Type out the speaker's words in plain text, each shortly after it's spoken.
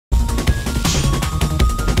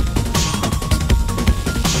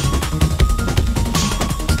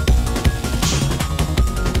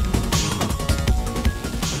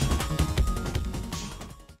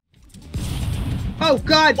Oh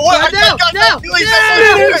God! Oh, God, no!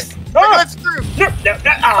 Let's through.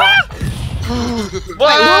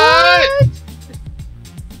 What?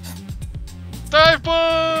 Dive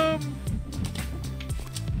bomb!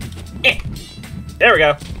 There we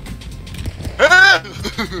go. Oh,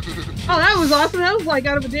 that was awesome. That was like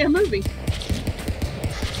out of a damn movie.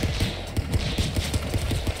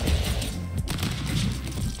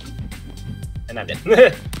 And I'm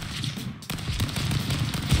dead.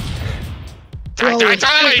 Die! What's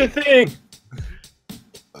the thing?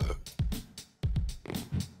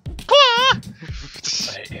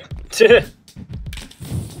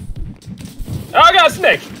 Oh, I got a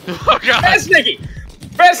snake! Oh God! Bad snaky!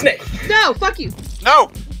 Bad snake! No, fuck you. No!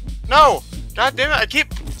 God damn it!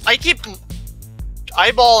 I keep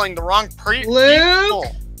eyeballing the wrong Luke!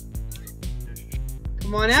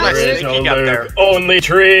 Come on out, There is Luke. no Luke. Only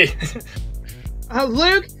tree.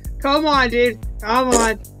 Luke, come on, dude. Come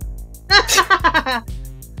on.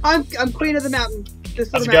 I'm queen of the mountain. This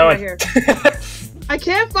How's little it mountain going? right here. I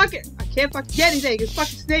can't fucking get anything. It's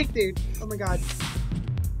fucking snake, dude. Oh my God.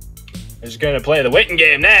 I'm just gonna play the waiting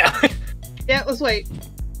game now. Yeah, let's wait.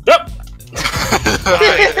 Nope.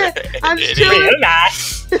 I'm Wait, chilling. I'm not.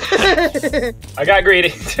 I got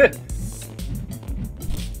greedy.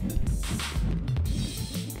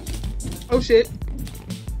 Oh shit.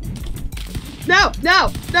 No.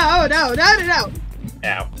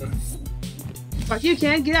 Ow. Fuck you,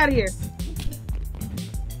 Ken. Get out of here.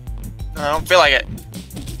 I don't feel like it.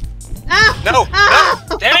 Ah! No! Ah!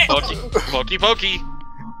 No! Damn it! Pokey.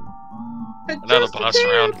 Another boss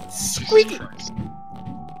round. Squeaky.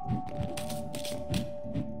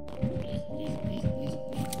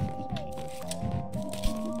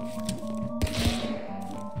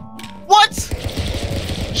 What?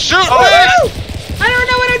 Shoot! Oh, I don't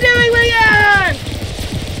know what I'm doing, Leon!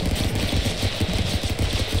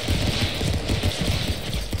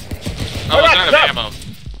 I was out of ammo.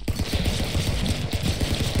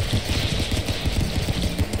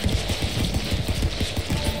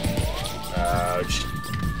 Ouch.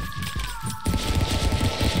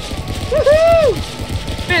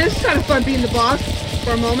 Woohoo! Man, this is kind of fun being the boss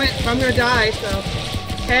for a moment. I'm gonna die, so.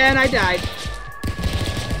 And I died.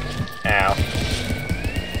 Ow.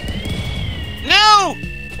 No!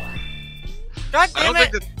 God damn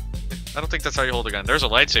it! I don't think that's how you hold a gun. There's a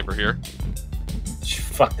lightsaber here.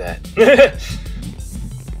 Fuck that.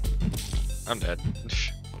 I'm dead.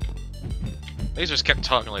 These just kept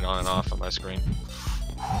toggling on and off on my screen.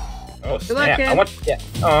 Oh, Good luck, snap. Ken. I want that.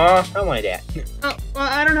 Aw, I wanted that. Oh, well,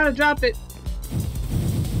 I don't know how to drop it.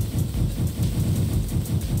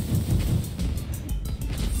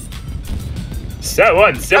 So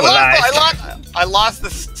uncivilized. I lost the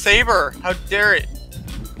saber. How dare it?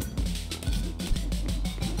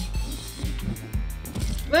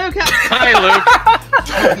 Luke, Hi, Luke.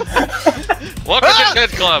 Welcome to Dead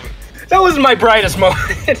Club. That was my brightest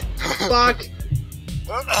moment. fuck.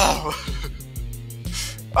 Oh.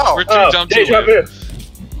 Oh. We're too dumb to deja live.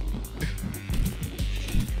 vu.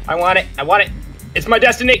 I want it. I want it. It's my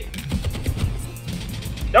destiny.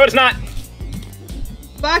 No, it's not.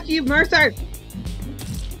 Fuck you, Mercer.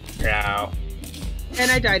 No. And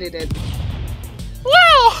I died at it.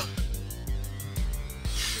 Wow!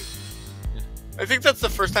 I think that's the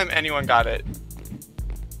first time anyone got it.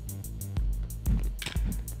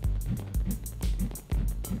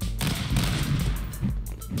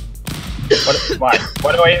 Why?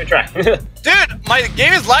 Why do I even try? Dude, my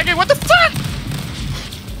game is lagging. What the fuck?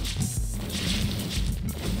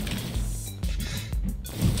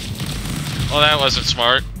 Well, that wasn't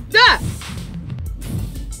smart. Ah!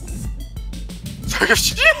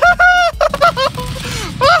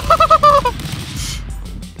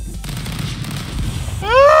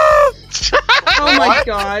 Oh my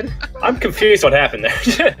god. I'm confused what happened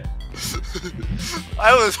there.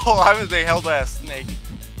 I was being held by a snake.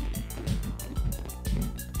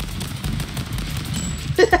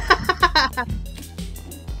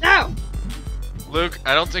 No! Luke,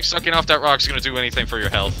 I don't think sucking off that rock's gonna do anything for your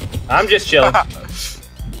health. I'm just chilling.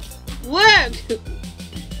 Luke!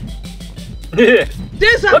 Let Do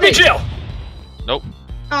something! me chill. Nope.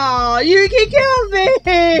 Aw, you can kill me!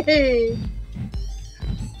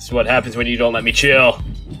 This is what happens when you don't let me chill.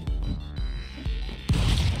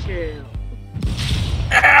 Chill.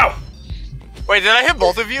 Ow! Wait, did I hit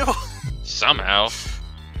both of you? Somehow.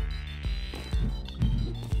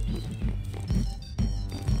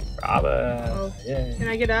 Bravo. Oh, Yeah. can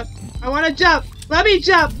I get up? I want to jump! Let me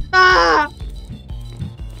jump! Ah!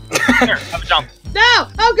 Here, have a jump. No!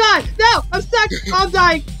 Oh god! No! I'm stuck! I'm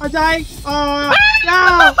dying! I'm dying! Oh,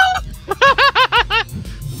 no!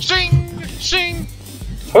 Shing! Shing!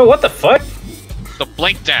 Whoa, what the fuck? the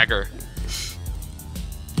blink dagger.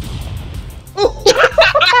 Oh.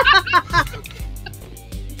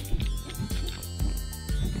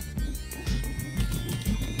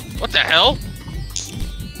 What the hell?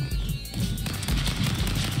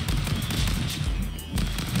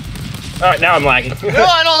 Alright, now I'm lagging. No,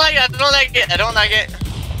 I don't like it. I don't like it. I don't like it.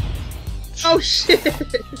 Oh shit!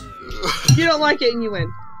 You don't like it and you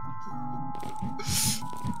win.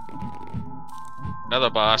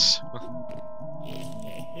 Another boss.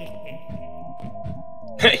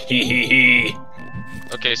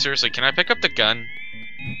 Okay, seriously, can I pick up the gun?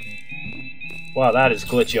 Wow, that is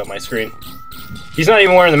glitchy on my screen. He's not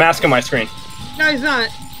even wearing the mask on my screen. No, he's not.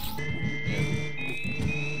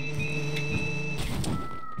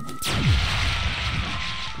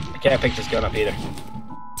 I can't pick this gun up either.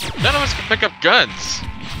 None of us can pick up guns.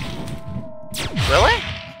 Really?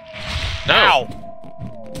 No. Ow.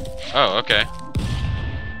 Oh, okay.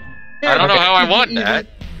 Yeah, I don't know okay. how I want Easy. that.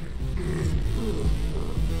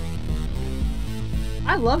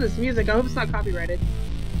 I love this music. I hope it's not copyrighted.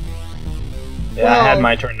 Yeah, I had Whoa.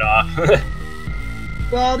 mine turned off.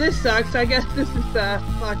 Well, this sucks. I guess this is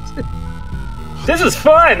fucked. This is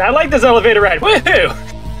fun! I like this elevator ride! Woohoo!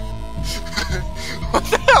 What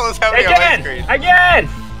the hell is happening on my screen? Again!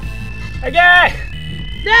 Again!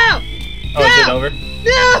 No! Oh, is it over?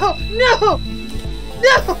 No! No!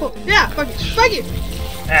 No! Yeah, fuck it. Fuck it!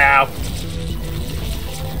 Ow.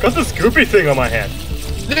 Got the Scoopy thing on my hand.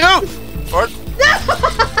 No! What?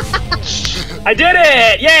 I did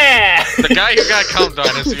it! Yeah! The guy who got combed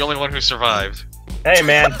on is the only one who survived. Hey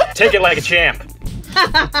man, take it like a champ.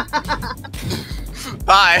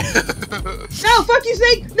 Bye. No, fuck you,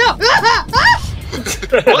 Snake! No!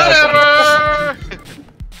 Whatever!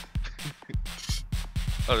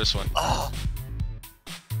 Oh, this one. Oh.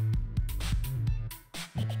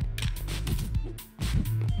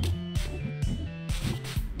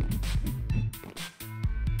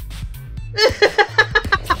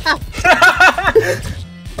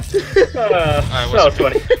 That was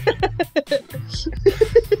funny.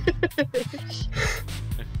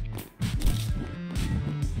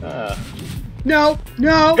 No!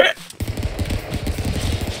 No!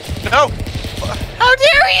 No! How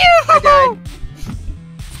dare you! I died.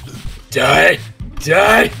 Die!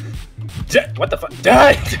 Die! Die! What the fuck?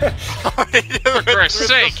 Die! For Christ's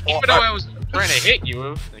sake, even though I was trying to hit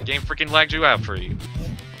you, the game freaking lagged you out for you.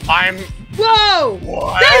 I'm. Whoa!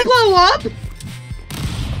 What? Did I blow up?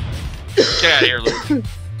 Get out of here, Luke.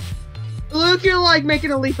 Luke, you're like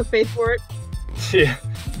making a leap of faith for it. Yeah.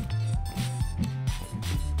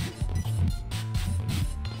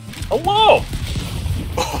 Hello!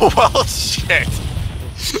 Oh, well, shit.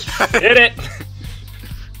 Did it!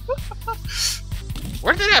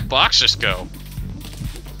 Where did that box just go?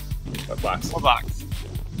 What box? What box?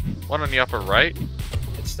 One on the upper right?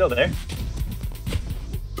 It's still there.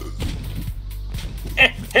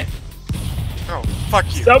 Oh, fuck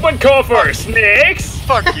you. Someone call for snakes!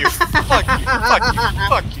 Fuck you. Fuck you. Fuck you.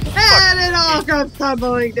 Fuck you. And it all comes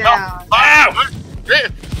tumbling down. Ow!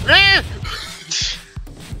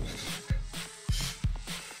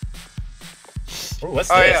 Ooh, what's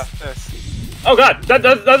Oh, this? yeah. This. Oh god, that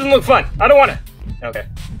doesn't look fun. I don't want it. Okay.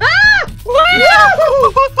 Ah!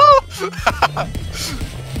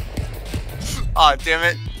 Aw, damn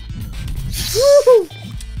it. Woo!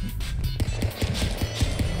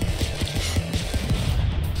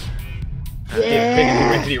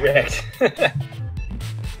 Yeah. Rickety wrecked.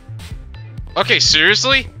 Okay,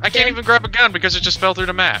 seriously? I can't even grab a gun because it just fell through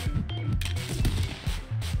the map.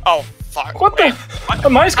 Oh, fuck. What Wait, the?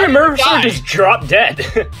 My screen How did you Murphy die? just dropped dead.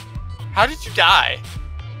 How did you die?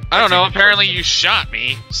 I don't know, apparently you shot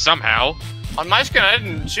me, somehow. On my screen, I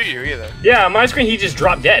didn't shoot you either. Yeah, on my screen he just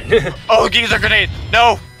dropped dead. Oh, geezer grenade!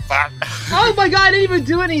 No! Fuck. Oh my god, I didn't even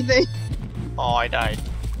do anything. Oh, I died.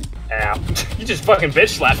 Ow. You just fucking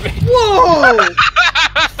bitch slapped me. Whoa!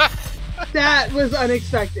 That was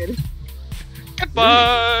unexpected.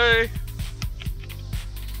 Goodbye!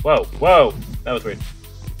 Whoa, whoa. That was weird.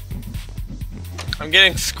 I'm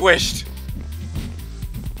getting squished.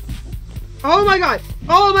 Oh my god!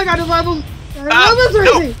 Oh my god, the levels! The Ah, levels are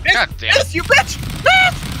no. rising! God damn it. Yes, you bitch!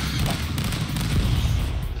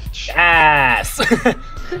 Yes!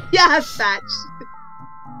 Yes, Patch.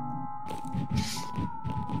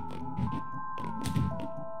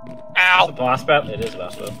 The Ow! boss battle? It is a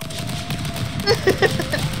boss battle.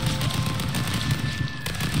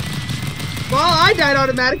 Well, I died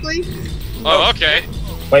automatically. Oh, okay.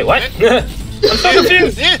 Wait, what? I'm so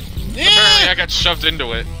confused! Apparently I got shoved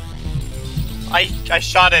into it. I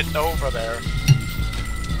shot it over there.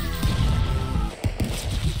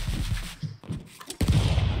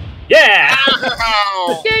 Yeah!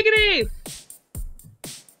 Ow! Giggity!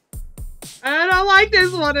 I don't like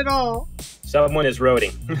this one at all. Someone is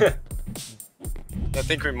roading. I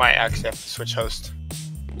think we might actually have to switch host.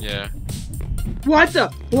 Yeah. What the?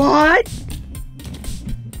 What?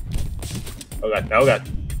 Oh god, oh god.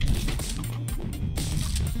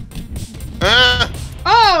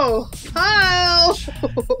 Oh! Oh!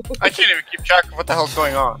 I can't even keep track of what the hell's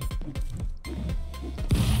going on.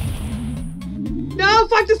 No,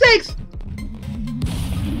 fuck the snakes!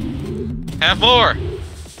 Have more.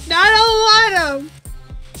 No, I don't want them!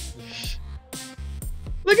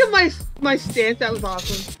 Look at my stance, that was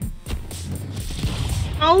awesome.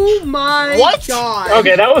 Oh my god.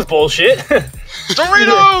 Okay, that was bullshit.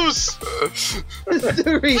 Doritos!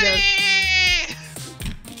 Doritos.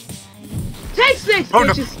 Take six, Oh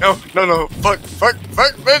bitches! no, fuck,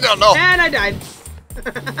 no. And I died.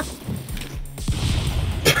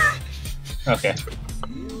 Okay.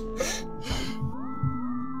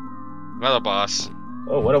 Another boss.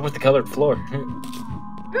 Oh, what up with the colored floor?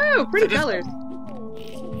 Ooh, pretty colors.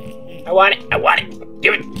 I want it, I want it.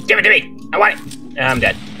 Give it to me. I want it. And I'm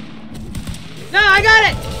dead. No, I got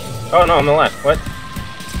it! Oh no, I'm alive. What?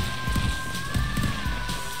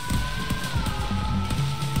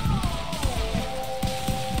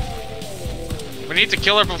 We need to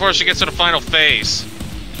kill her before she gets to the final phase.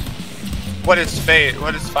 What is fate?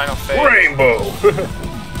 What is final fate? Rainbow!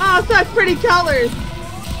 Oh, such pretty colors!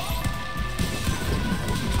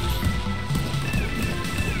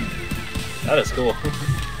 That is cool.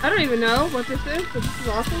 I don't even know what this is, but this is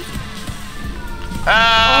awesome. Oh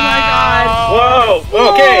my god.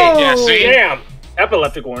 Whoa! Okay! Whoa. Yeah, see? Damn!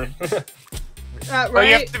 Epileptic warning. Right? Oh,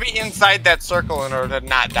 you have to be inside that circle in order to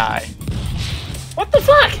not die. What the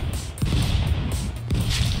fuck?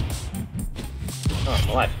 Oh, I'm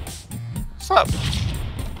alive. What's up?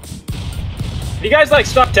 You guys like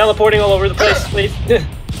stop teleporting all over the place, please?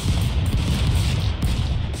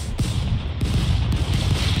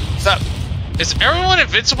 What's up? Is everyone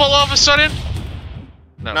invincible all of a sudden?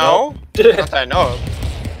 No? Not that I know of.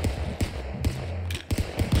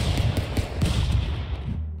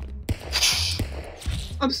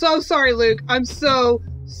 I'm so sorry, Luke. I'm so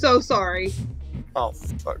sorry. Oh,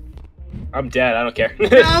 fuck. I'm dead, I don't care.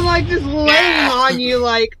 I'm like just laying on you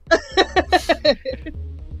like...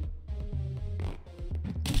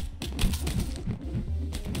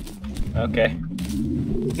 Okay.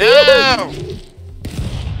 No!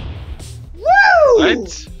 Woo!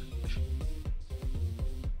 What?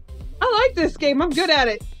 I like this game. I'm good at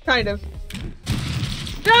it. Kind of.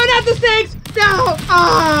 No, not the snakes! No!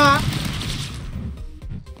 Ah!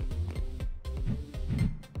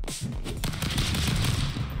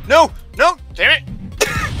 No! No! Damn it!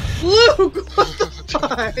 Luke, what the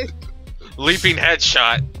fuck? Leaping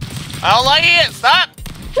headshot. I don't like it! Stop!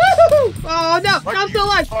 Woo! Oh no! Fuck I'm you, still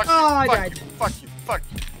alive! fuck Oh, you, I fuck died. you, fuck you, fuck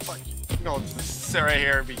you, fuck you. No, just sit right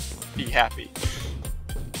here and be happy.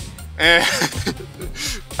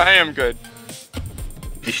 I am good.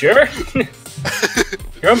 You sure?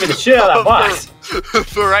 You're over the shit out of that box.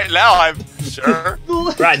 For right now, I'm sure.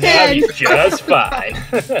 Right now, you're just fine.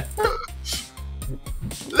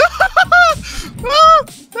 No!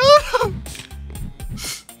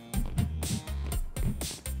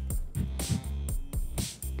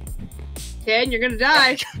 Ken, you're gonna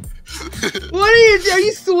die. What are you doing? Are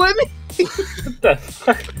you swimming? What the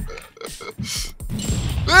fuck?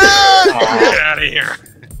 Get out of here.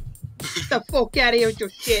 Get the fuck out of here with your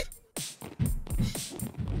shit.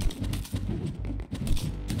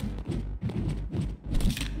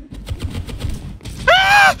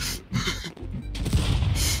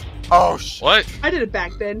 Oh, shit. What? I did a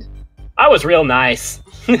backbend. I was real nice.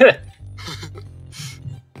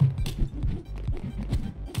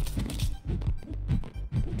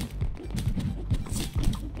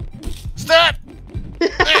 Stop!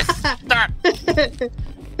 Stop!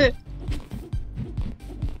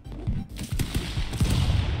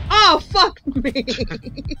 Oh, fuck me.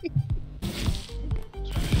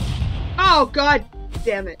 Oh, god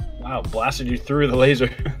damn it. Wow, blasted you through the laser.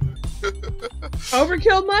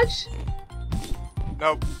 Overkill much?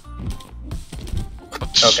 Nope.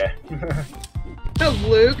 Okay. No,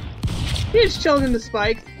 Luke. You're just chilling in the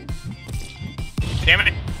spikes. Damn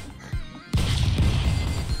it.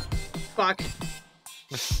 Fuck.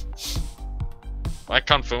 Am I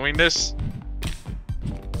kung fuing this?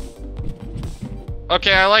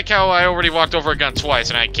 Okay, I like how I already walked over a gun twice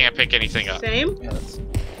and I can't pick anything up. Same? Yeah, that's...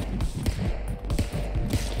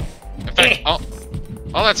 In fact,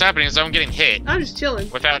 all that's happening is I'm getting hit I'm just chilling.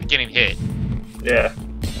 without getting hit. Yeah.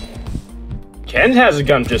 Ken has a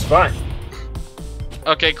gun just fine.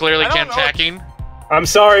 Okay, clearly I don't Ken know. tacking. I'm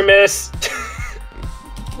sorry, miss.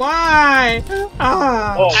 Why?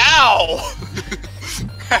 Ah. Oh. Ow!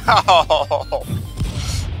 Ow!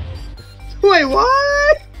 Wait,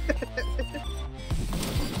 what?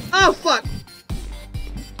 Oh, fuck.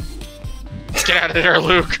 Get out of there,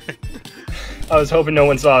 Luke. I was hoping no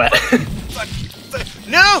one saw that.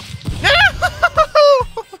 No! No!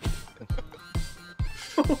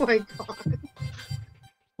 Oh my god.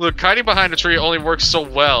 Look, hiding behind a tree only works so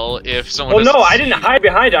well if someone. Well, no, doesn't I didn't hide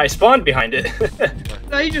behind it. I spawned behind it.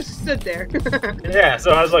 No, you just stood there. Yeah,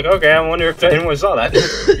 so I was like, okay, I wonder if anyone saw that.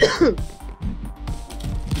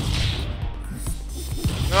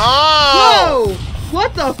 No! Whoa!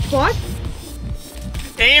 What the fuck?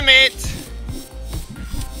 Aim it!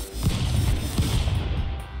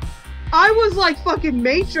 I was like fucking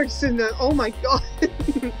Matrix in the. Oh my god.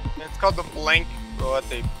 It's called the blink. What,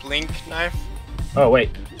 the blink knife? Oh, wait.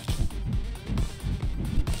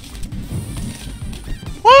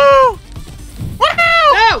 Woo! Woo!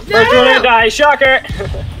 No! First one to No! die, shocker!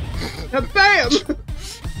 Bam!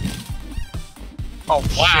 Oh,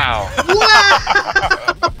 Wow. Wow!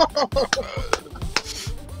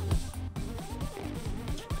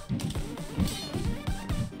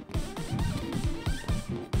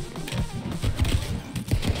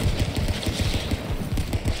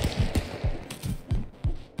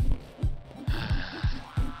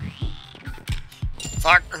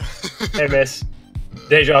 Fuck. Hey, miss.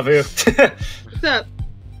 Deja vu. What's up?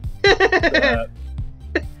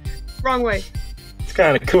 Wrong way. It's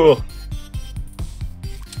kind of cool.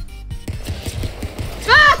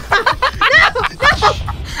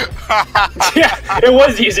 Yeah, it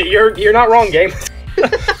was easy. You're not wrong, game.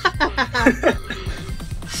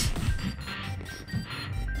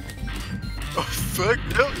 Oh, fuck.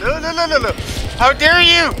 No, no, no, no, no, no. How dare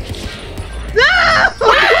you!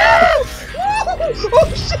 No!